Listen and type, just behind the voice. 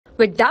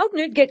With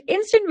Doubtnut, get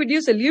instant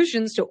video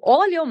solutions to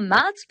all your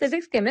maths,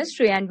 physics,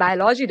 chemistry, and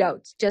biology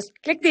doubts. Just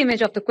click the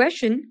image of the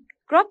question,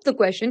 crop the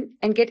question,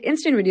 and get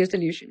instant video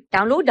solution.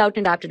 Download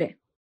Doubtnut app today.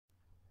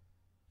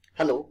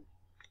 Hello,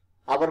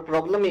 our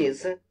problem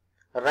is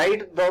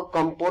write the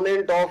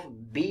component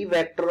of B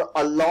vector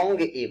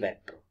along A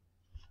vector.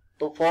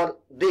 So for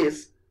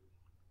this,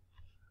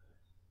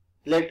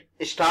 let's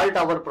start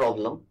our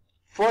problem.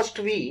 First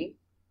we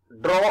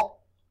draw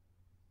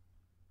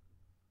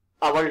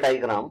our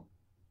diagram.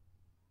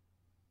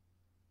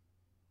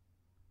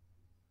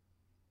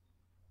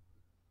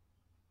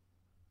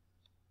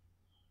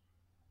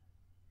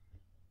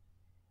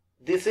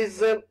 This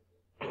is A.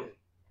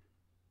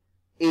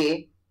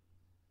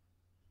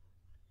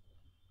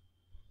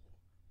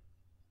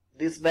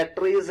 This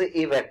vector is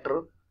A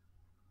vector.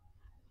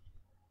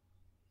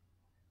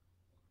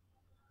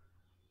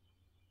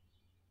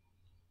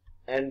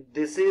 And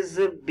this is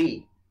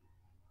B.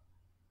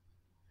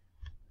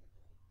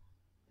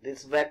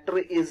 This vector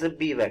is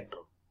B vector.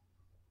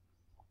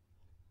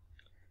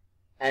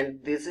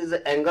 And this is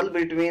the angle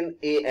between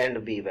A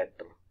and B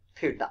vector,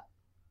 theta.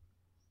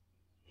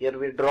 Here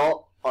we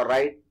draw a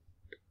right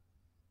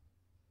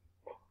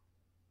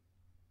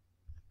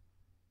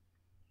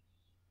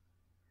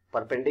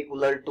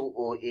perpendicular to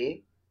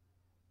OA.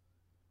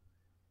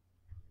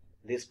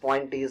 This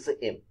point is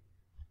M.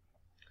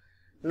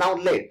 Now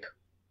let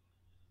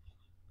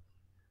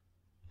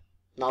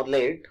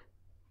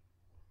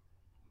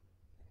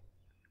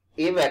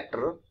A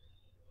vector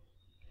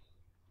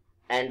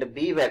and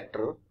B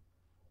vector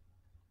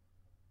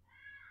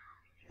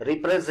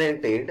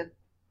represented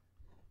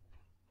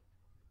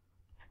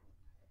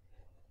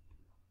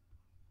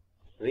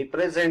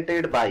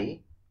by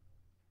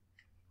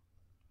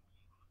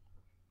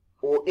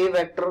OA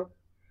vector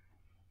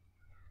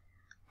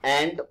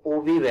and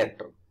OB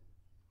vector,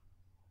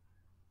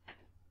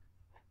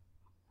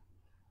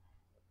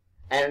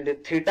 and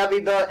theta be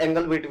the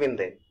angle between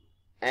them,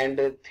 and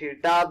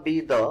theta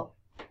be the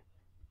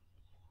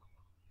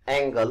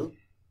angle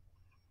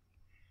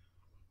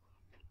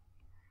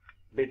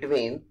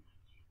between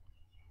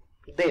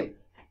them.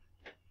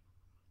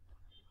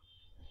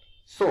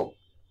 So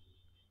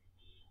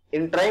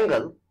in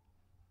triangle,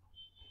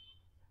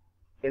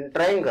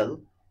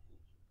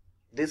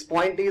 this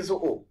point is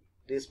O.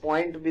 This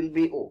point will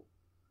be O.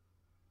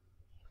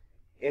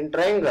 In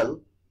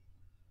triangle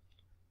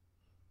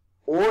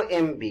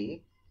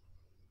OMB,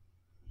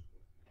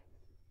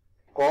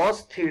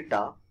 cos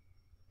theta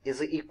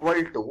is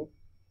equal to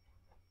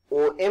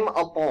OM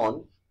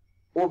upon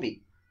OB.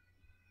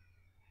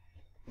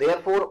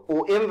 Therefore,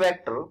 OM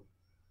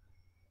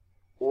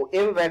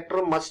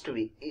vector must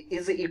be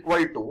is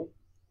equal to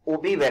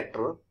OB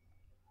vector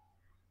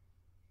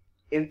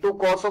into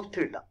cos of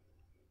theta.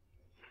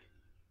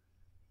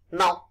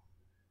 Now,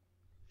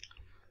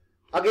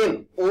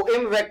 again,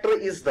 OM vector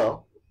is the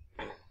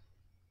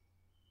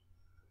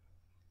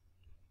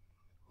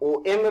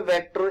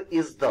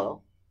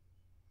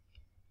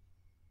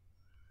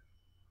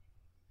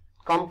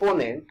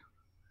component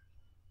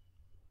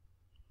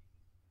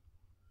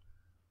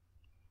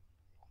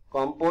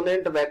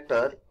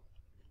vector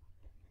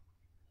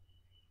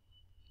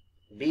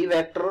B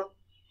vector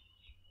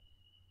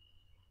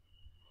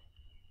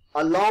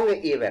along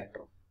A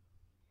vector.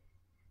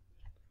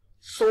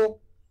 So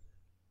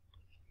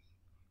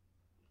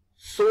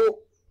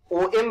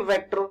OM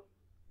vector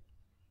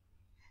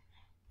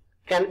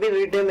can be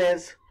written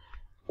as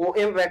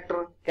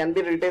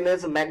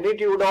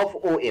magnitude of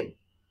OM.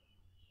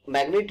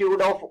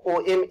 Magnitude of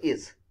OM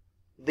is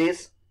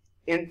this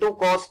into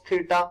cos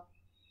theta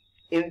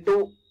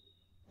into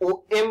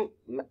OM.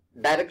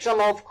 Direction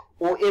of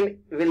OM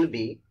will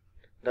be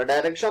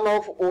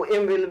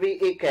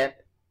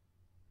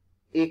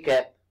A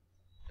cap.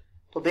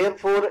 So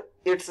therefore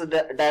its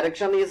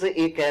direction is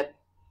A cap.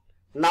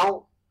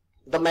 Now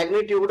the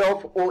magnitude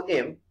of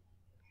OM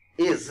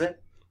is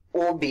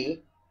OB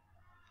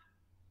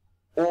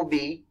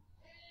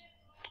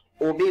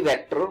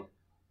vector,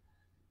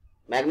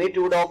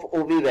 magnitude of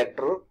OB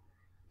vector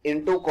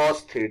into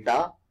cos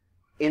theta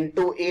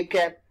into A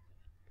cap,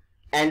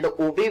 and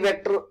OB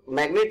vector,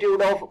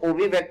 magnitude of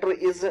OB vector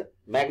is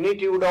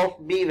magnitude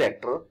of B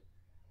vector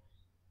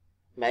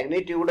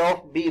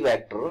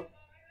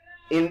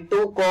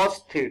into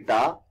cos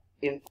theta.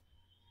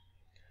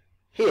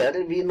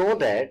 Here we know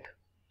that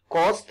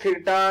cos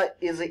theta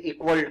is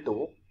equal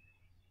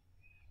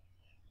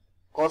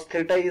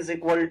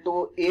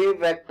to A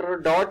vector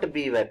dot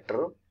B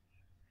vector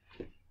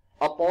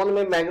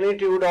upon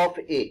magnitude of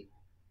A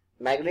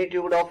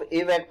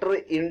vector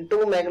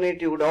into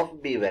magnitude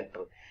of B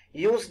vector.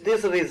 Use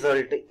this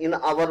result in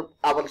our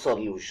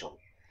solution.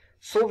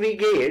 So we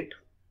get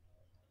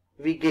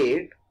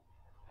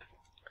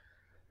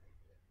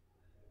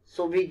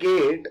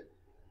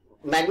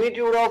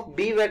magnitude of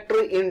B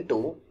vector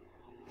into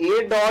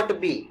A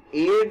dot B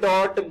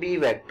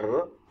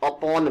vector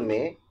upon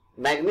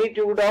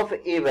magnitude of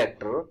A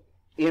vector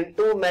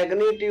into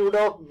magnitude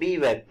of B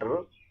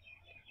vector.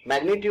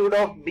 Magnitude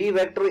of B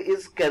vector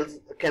is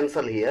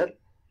cancel here,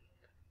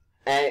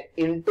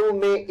 into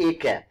में a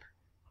cap.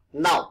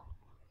 Now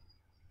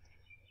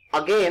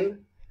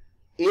again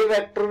a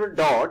vector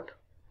dot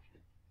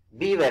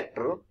b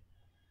vector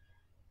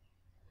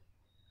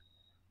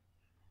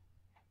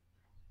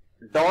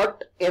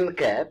dot n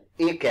cap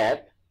a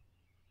cap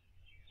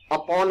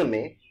upon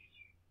में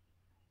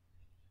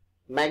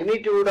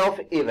magnitude of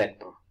a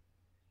vector.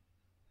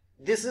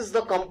 This is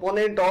the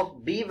component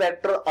of b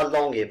vector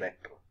along a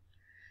vector.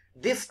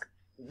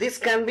 This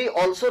can be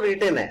also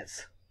written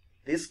as,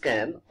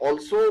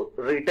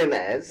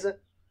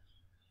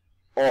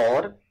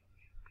 or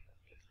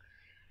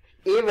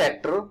a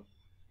vector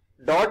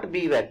dot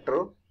b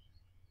vector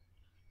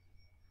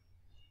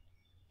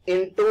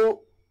into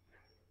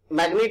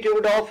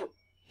magnitude of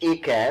a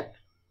cap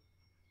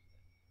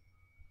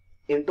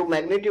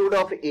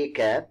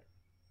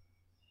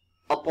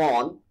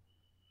upon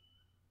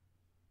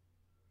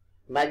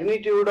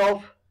magnitude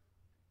of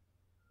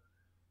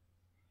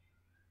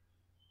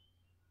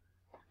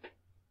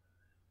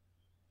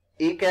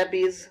a cap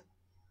is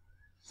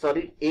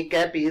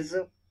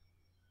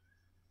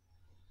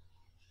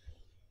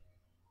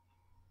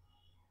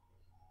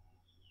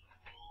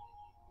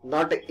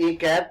not a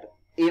cap,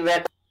 a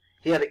vector.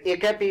 Here a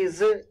cap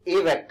is a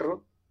vector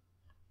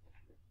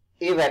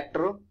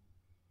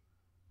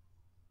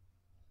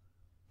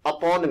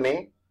upon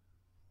में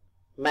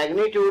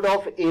magnitude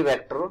of a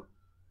vector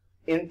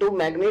into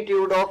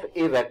magnitude of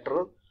a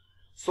vector.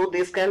 So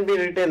this can be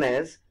written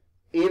as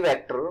a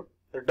vector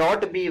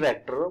dot b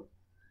vector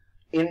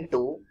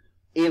into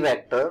a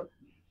vector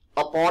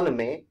upon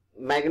में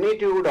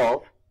magnitude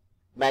of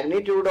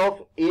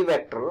a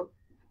vector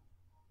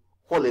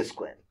whole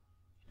square.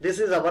 This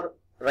is our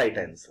right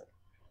answer.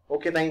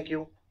 Okay, thank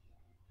you.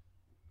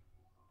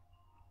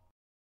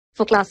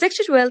 For class 6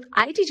 to 12,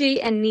 IIT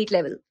JEE and NEET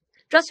level.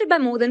 Trusted by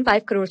more than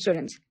 5 crore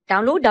students.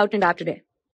 Download Doubtnut app today.